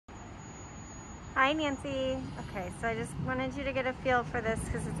Hi, Nancy. Okay, so I just wanted you to get a feel for this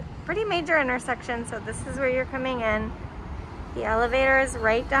because it's a pretty major intersection. So this is where you're coming in. The elevator is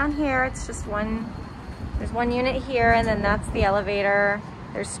right down here. It's just there's one unit here, and then that's the elevator.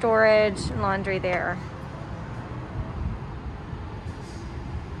 There's storage and laundry there.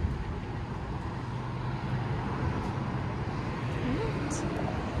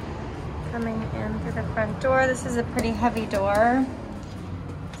 Coming in through the front door. This is a pretty heavy door.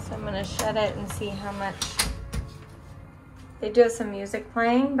 So I'm gonna shut it and see how much. They do have some music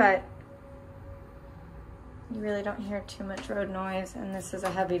playing, but you really don't hear too much road noise, and this is a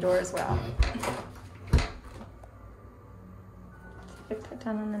heavy door as well. So cut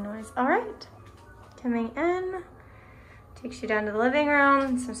down on the noise. All right, coming in, takes you down to the living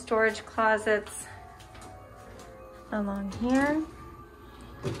room, some storage closets along here.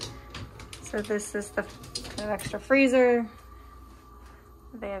 So this is the kind of extra freezer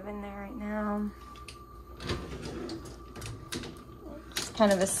they have in there right now. Just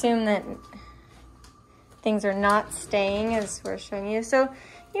kind of assume that things are not staying as we're showing you. So,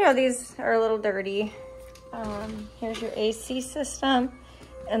 you know, these are a little dirty. Here's your AC system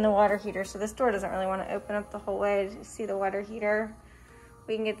and the water heater. So this door doesn't really want to open up the whole way. You see the water heater?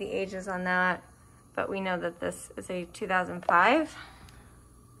 We can get the ages on that, but we know that this is a 2005.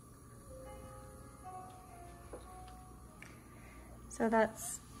 So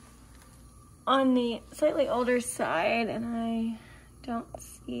that's on the slightly older side, and I don't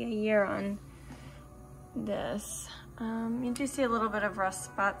see a year on this. You do see a little bit of rust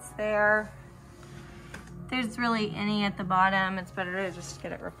spots there. If there's really any at the bottom, it's better to just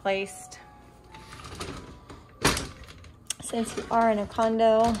get it replaced. Since you are in a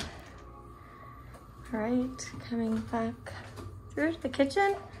condo. All right, coming back through to the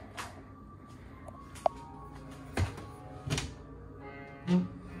kitchen.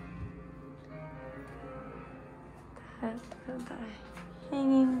 The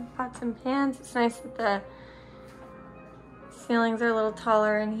hanging pots and pans. It's nice that the ceilings are a little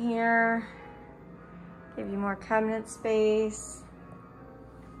taller in here. Give you more cabinet space.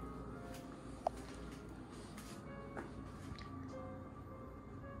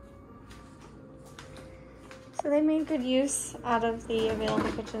 So they made good use out of the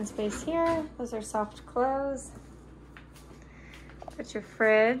available kitchen space here. Those are soft close. Got your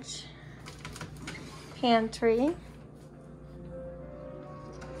fridge, pantry,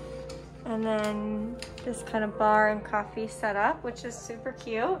 and then this kind of bar and coffee setup, which is super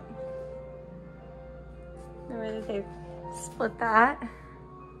cute. The way that they've split that.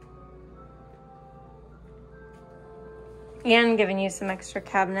 And giving you some extra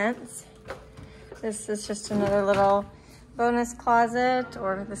cabinets. This is just another little bonus closet,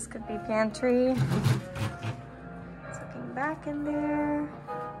 or this could be pantry. Back in there.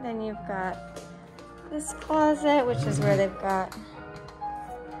 Then you've got this closet, which is where they've got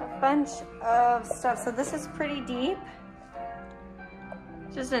a bunch of stuff. So this is pretty deep.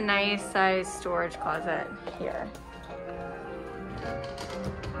 Just a nice size storage closet here.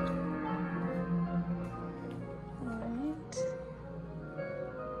 All right.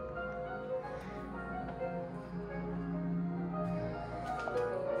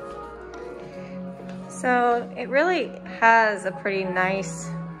 So it really has a pretty nice,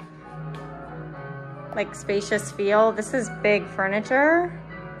 like, spacious feel. This is big furniture,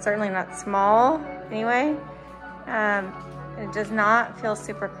 certainly not small anyway. It does not feel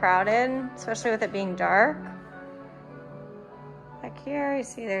super crowded, especially with it being dark. Back here, you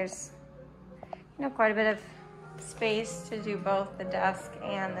see there's, you know, quite a bit of space to do both the desk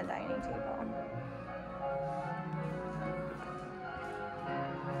and the dining table.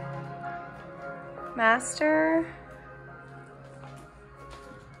 Master.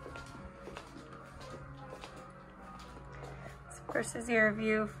 This, of course, is your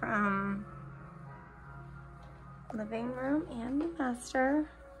view from living room and the master.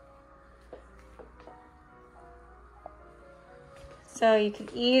 So you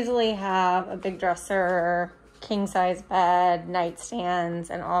could easily have a big dresser, king size bed, nightstands,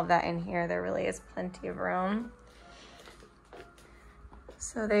 and all of that in here. There really is plenty of room.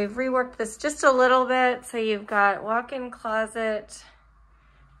 So they've reworked this just a little bit. So you've got walk-in closet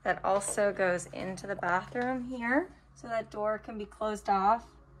that also goes into the bathroom here. So that door can be closed off,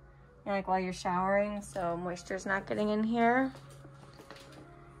 you know, like while you're showering, so moisture's not getting in here.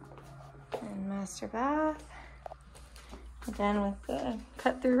 And master bath. Again, with the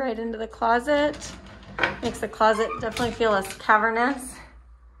cut through right into the closet. Makes the closet definitely feel less cavernous.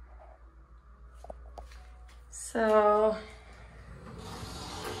 So,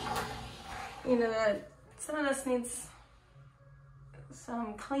 you know, that some of this needs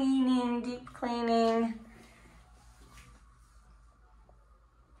some cleaning, deep cleaning.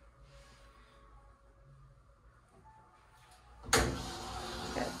 Got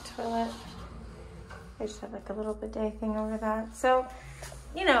a toilet. I just have like a little bidet thing over that. So,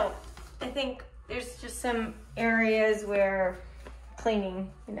 you know, I think there's just some areas where cleaning,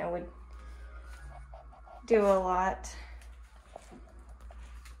 you know, would do a lot.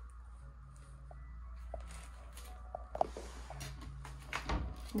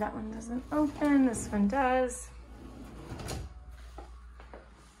 That one doesn't open, this one does.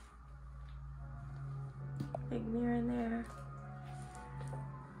 Big mirror in there.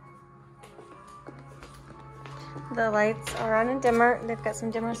 The lights are on a dimmer. They've got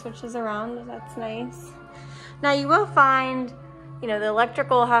some dimmer switches around, that's nice. Now you will find, you know, the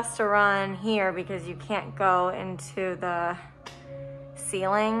electrical has to run here because you can't go into the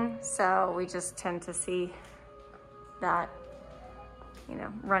ceiling. So we just tend to see that, you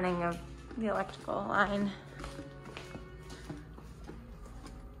know, running of the electrical line.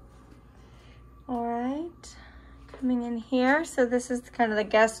 All right, coming in here. So this is kind of the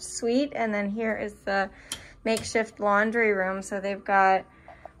guest suite, and then here is the makeshift laundry room. So they've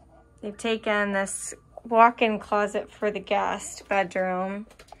taken this walk-in closet for the guest bedroom.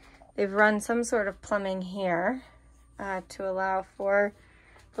 They've run some sort of plumbing here to allow for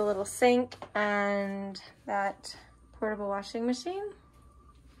the little sink and that portable washing machine.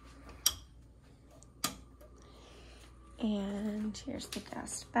 And here's the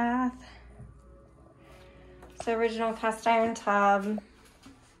guest bath. So original cast iron tub,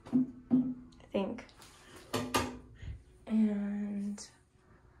 I think. And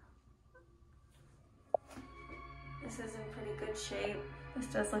this is in pretty good shape. This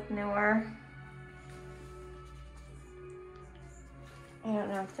does look newer. I don't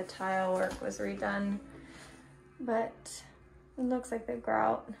know if the tile work was redone, but it looks like the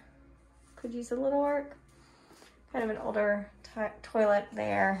grout could use a little work. Kind of an older toilet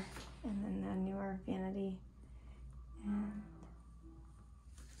there, and then a newer vanity and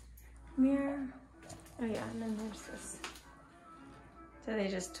mirror. Oh yeah, and then there's this. So they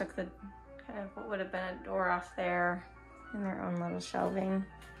just took the kind of what would have been a door off there in their own little shelving.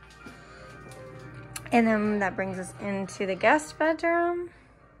 And then that brings us into the guest bedroom.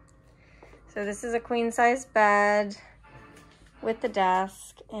 So this is a queen size bed with the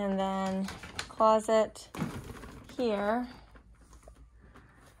desk, and then closet here.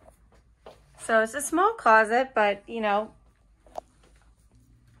 So it's a small closet, but you know,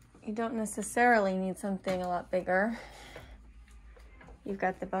 you don't necessarily need something a lot bigger. You've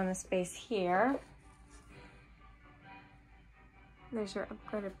got the bonus space here. There's your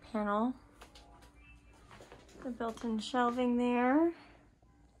upgraded panel. The built-in shelving there.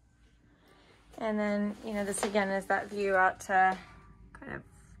 And then, you know, this again is that view out to kind of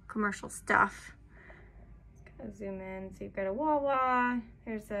commercial stuff. Kind of zoom in. So you've got a Wawa.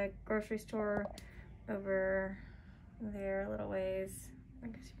 There's a grocery store over there a little ways. I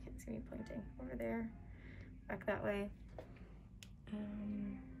guess you can't see me pointing over there. Back that way.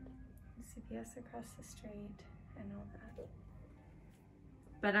 CVS across the street and all that.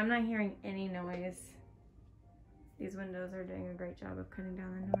 But I'm not hearing any noise. These windows are doing a great job of cutting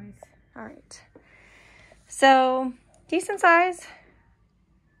down the noise. All right. So, decent size.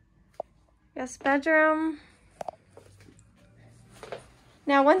 Guest bedroom.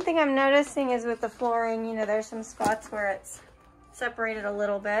 Now, one thing I'm noticing is with the flooring, you know, there's some spots where it's separated a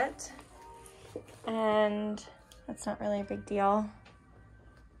little bit. And that's not really a big deal.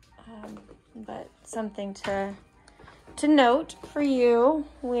 But something to note for you,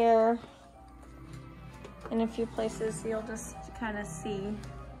 where in a few places you'll just kind of see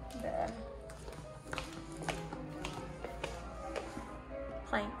the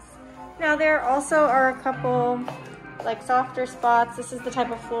planks. Now there also are a couple like softer spots. This is the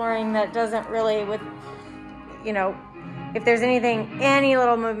type of flooring that doesn't really, with, you know, if there's anything, any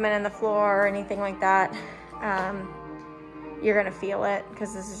little movement in the floor or anything like that, you're gonna feel it,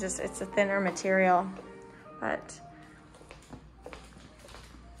 because this is just, it's a thinner material. But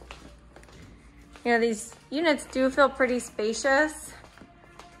you know, these units do feel pretty spacious,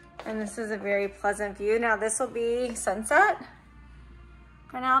 and this is a very pleasant view. Now this will be sunset,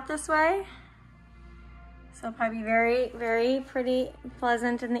 going out this way. So it'll probably be very, very pretty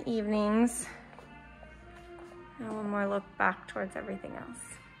pleasant in the evenings. And one more look back towards everything else.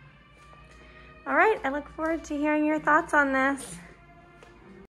 All right, I look forward to hearing your thoughts on this.